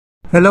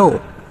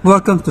Hello,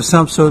 welcome to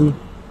Samson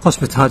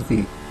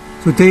Hospitality.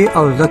 Today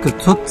I would like to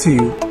talk to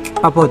you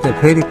about the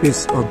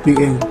benefits of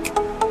being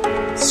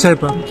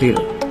servant leader.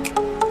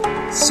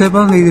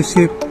 Servant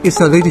leadership is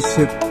a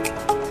leadership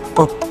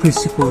of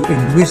principle in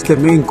which the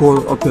main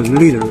goal of the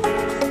leader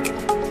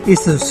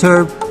is to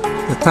serve.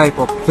 The type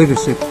of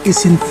leadership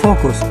isn't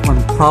focused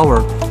on power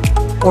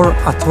or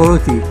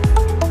authority,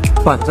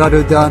 but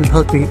rather than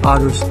helping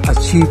others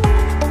achieve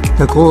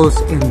the goals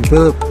and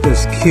develop the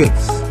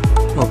skills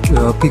of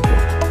the people.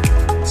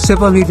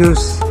 Servant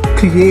leaders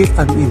create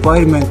an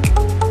environment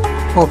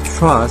of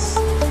trust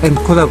and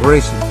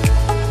collaboration.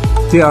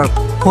 They are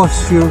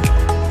posture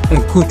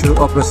and culture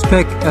of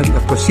respect and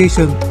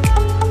appreciation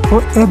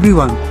for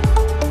everyone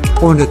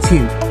on the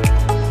team.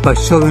 By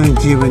showing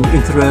genuine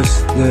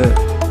interest, the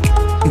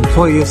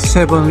employees,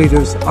 servant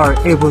leaders are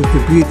able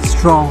to build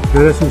strong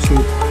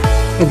relationships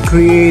and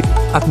create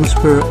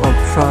atmosphere of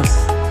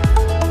trust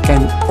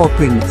and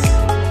openness.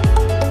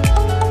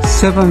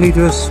 Servant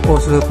leaders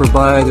also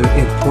provide their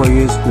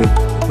employees with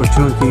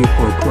opportunity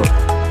for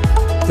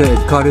growth. They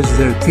encourage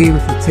their team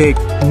to take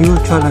new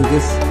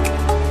challenges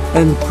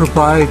and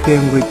provide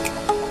them with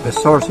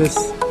resources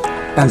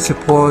and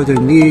support their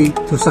need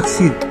to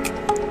succeed.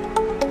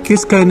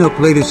 This kind of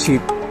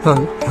leadership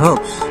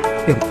helps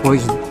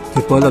employees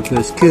develop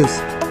their skills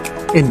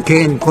and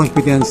gain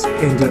confidence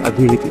in their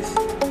abilities.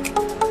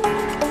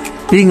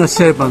 Being a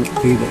servant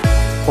leader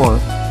or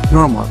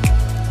normal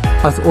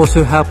has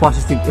also had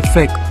positive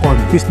effect on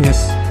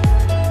business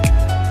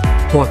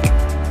bottom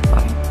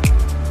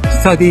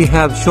line. Studies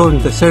have shown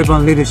that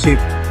servant leadership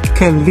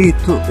can lead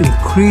to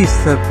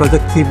increased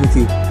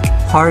productivity,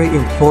 higher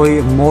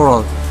employee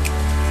morale,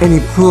 and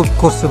improved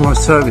customer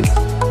service.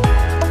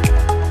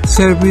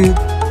 Servant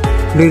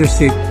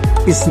leadership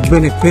is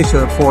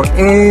beneficial for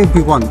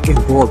everyone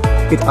involved.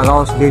 It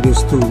allows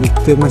leaders to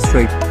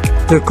demonstrate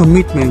their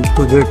commitment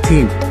to their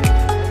team,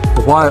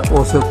 while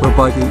also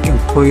providing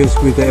employees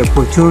with the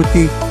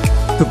opportunity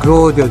to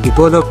grow and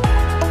develop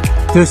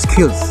their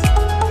skills.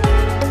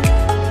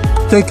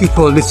 Thank you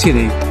for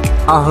listening.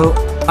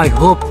 I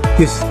hope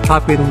this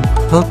has been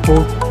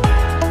helpful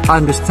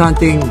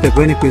understanding the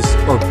benefits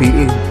of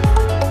being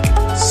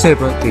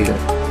servant leader.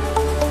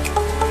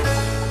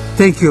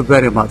 Thank you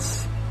very much.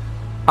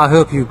 I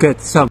hope you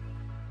get some